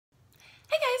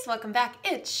guys, welcome back.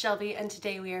 It's Shelby and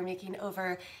today we are making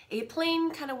over a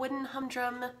plain kind of wooden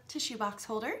humdrum tissue box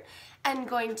holder and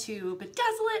going to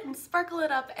bedazzle it and sparkle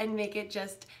it up and make it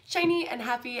just shiny and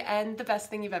happy and the best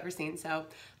thing you've ever seen. So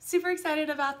super excited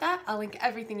about that. I'll link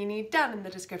everything you need down in the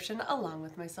description along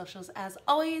with my socials as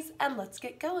always, and let's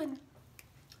get going.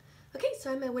 Okay, so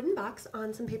I have my wooden box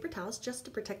on some paper towels just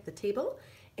to protect the table,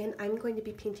 and I'm going to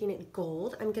be painting it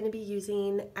gold. I'm going to be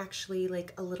using actually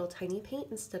like a little tiny paint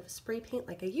instead of spray paint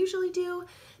like I usually do,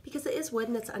 because it is wood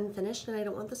and it's unfinished and I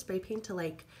don't want the spray paint to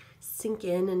like sink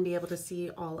in and be able to see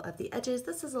all of the edges.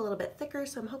 This is a little bit thicker,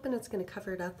 so I'm hoping it's going to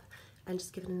cover it up and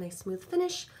just give it a nice smooth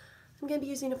finish. I'm going to be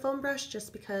using a foam brush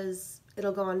just because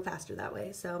it'll go on faster that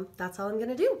way, so that's all I'm going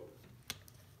to do.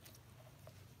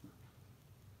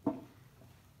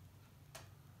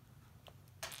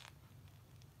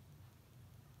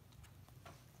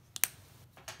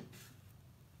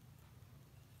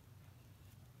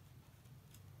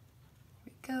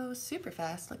 Go super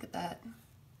fast. Look at that.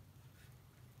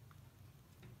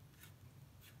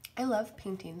 I love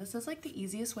painting. This is like the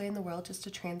easiest way in the world just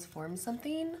to transform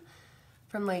something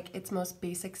from like its most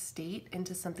basic state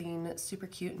into something super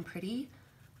cute and pretty.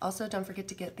 Also, don't forget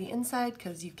to get the inside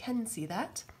because you can see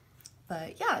that.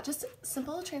 But yeah, just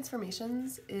simple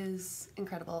transformations is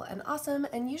incredible and awesome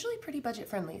and usually pretty budget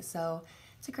friendly. So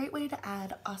it's a great way to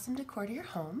add awesome decor to your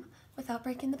home without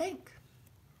breaking the bank.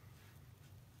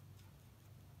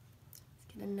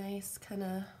 Get a nice kind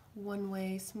of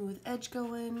one-way smooth edge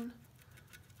going.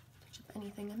 Touch up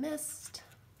anything I missed.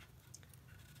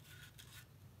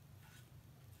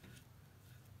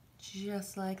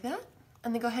 Just like that.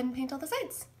 And then go ahead and paint all the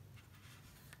sides.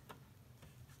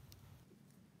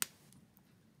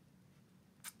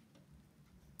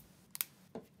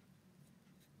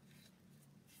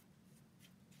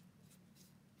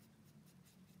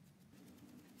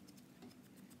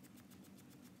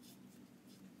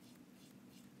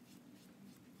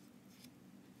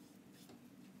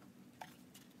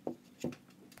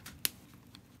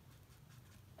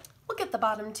 The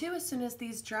bottom too as soon as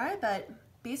these dry, but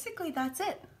basically that's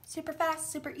it. Super fast,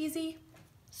 super easy,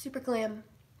 super glam.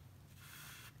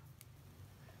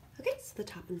 Okay, so the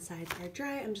top and sides are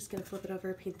dry. I'm just gonna flip it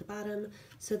over, paint the bottom.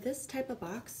 So this type of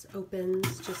box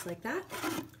opens just like that.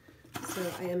 So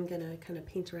I am gonna kind of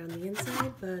paint around the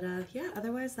inside, but yeah,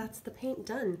 otherwise that's the paint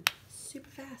done. Super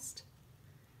fast.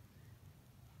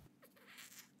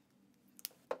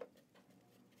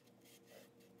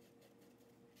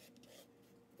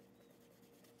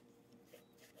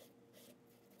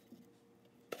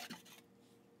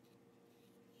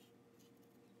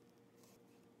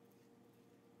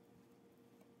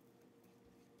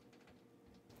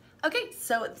 Okay,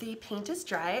 so the paint is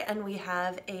dry and we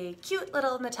have a cute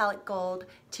little metallic gold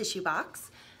tissue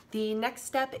box. The next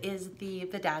step is the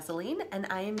bedazzling, and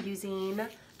I am using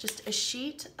just a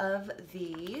sheet of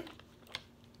the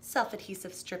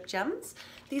self-adhesive strip gems.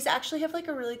 These actually have like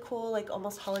a really cool, like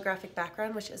almost holographic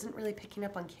background, which isn't really picking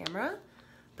up on camera,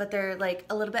 but they're like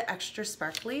a little bit extra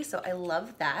sparkly, so I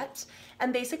love that.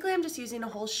 And basically I'm just using a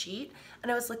whole sheet,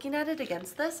 and I was looking at it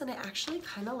against this, and I actually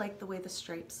kind of like the way the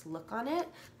stripes look on it,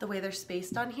 the way they're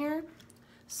spaced on here.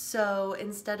 So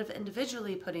instead of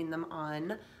individually putting them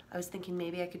on, I was thinking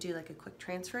maybe I could do like a quick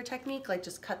transfer technique, like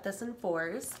just cut this in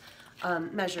fours,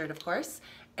 measured of course,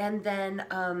 and then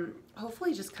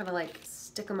hopefully just kind of like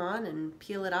stick them on and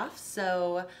peel it off.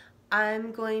 So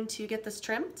I'm going to get this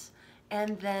trimmed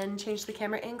and then change the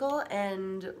camera angle,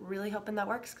 and really hoping that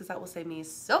works because that will save me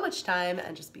so much time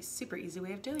and just be super easy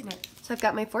way of doing it. So I've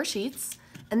got my 4 sheets,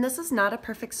 and this is not a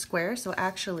perfect square, so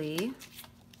actually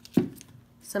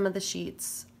some of the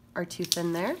sheets are too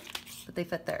thin there, but they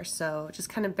fit there. So just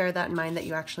kind of bear that in mind that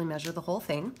you actually measure the whole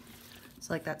thing.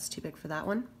 So like that's too big for that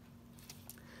one.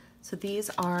 So these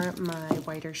are my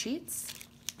whiter sheets.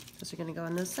 Those are gonna go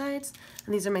on those sides,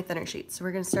 and these are my thinner sheets. So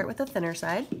we're gonna start with the thinner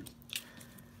side.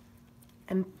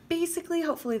 And basically,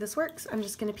 hopefully this works, I'm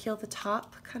just gonna peel the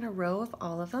top kind of row of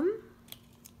all of them.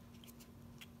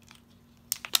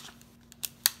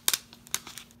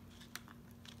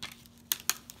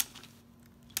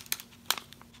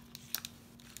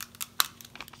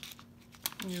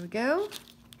 Here we go.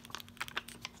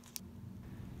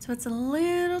 So it's a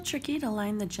little tricky to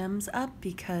line the gems up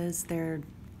because they're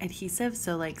adhesive,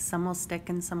 so like some will stick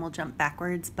and some will jump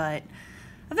backwards, but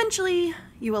eventually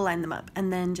you will line them up,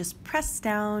 and then just press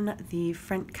down the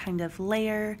front kind of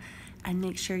layer and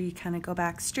make sure you kind of go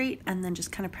back straight, and then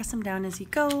just kind of press them down as you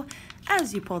go.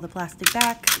 As you pull the plastic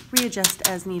back, readjust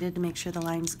as needed to make sure the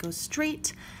lines go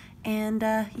straight. And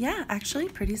yeah, actually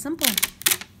pretty simple.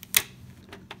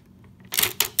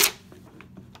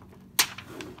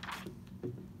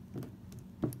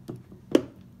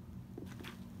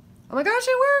 Oh my gosh,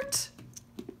 it worked!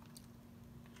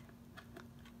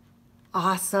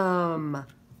 Awesome!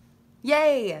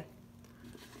 Yay!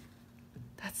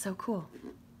 That's so cool.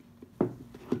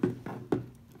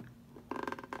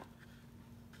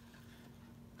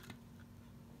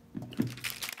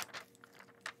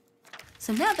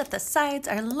 So now that the sides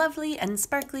are lovely and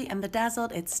sparkly and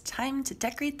bedazzled, it's time to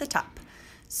decorate the top.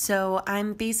 So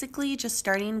I'm basically just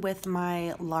starting with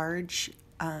my large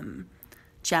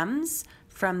gems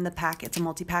from the pack. It's a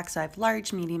multi-pack, so I have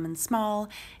large, medium, and small,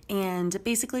 and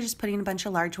basically just putting a bunch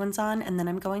of large ones on, and then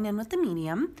I'm going in with the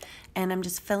medium, and I'm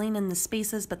just filling in the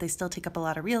spaces, but they still take up a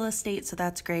lot of real estate, so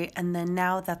that's great. And then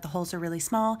now that the holes are really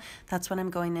small, that's when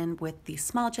I'm going in with the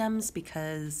small gems,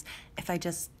 because if I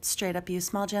just straight up use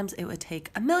small gems, it would take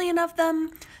a million of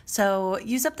them. So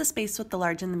use up the space with the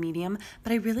large and the medium,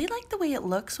 but I really like the way it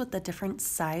looks with the different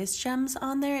size gems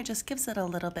on there. It just gives it a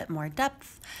little bit more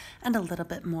depth and a little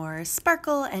bit more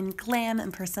sparkle and glam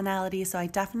and personality, so I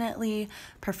definitely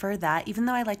prefer that. Even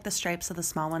though I like the stripes of the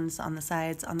small ones on the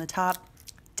sides, on the top,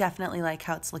 definitely like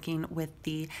how it's looking with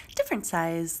the different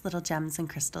size little gems and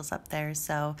crystals up there.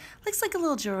 So looks like a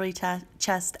little jewelry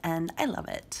chest, and I love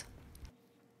it.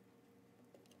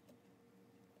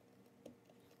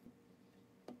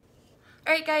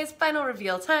 All right guys, final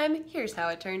reveal time. Here's how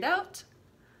it turned out.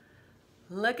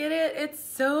 Look at it, it's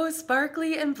so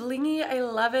sparkly and blingy. I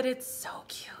love it, it's so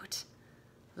cute.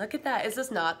 Look at that. Is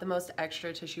this not the most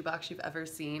extra tissue box you've ever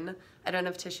seen? I don't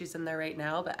have tissues in there right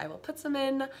now, but I will put some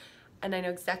in, and I know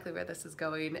exactly where this is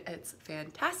going. It's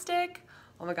fantastic.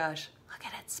 Oh my gosh, look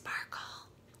at it sparkle.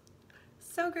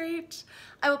 So great.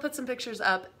 I will put some pictures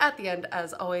up at the end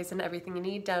as always, and everything you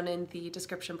need down in the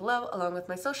description below along with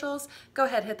my socials. Go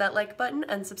ahead, hit that like button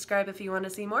and subscribe if you want to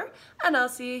see more, and I'll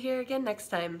see you here again next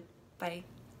time. Bye.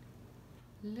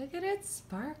 Look at it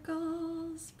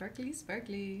sparkle. Sparkly,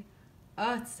 sparkly.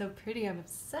 Oh, it's so pretty. I'm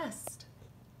obsessed.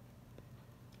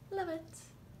 Love it.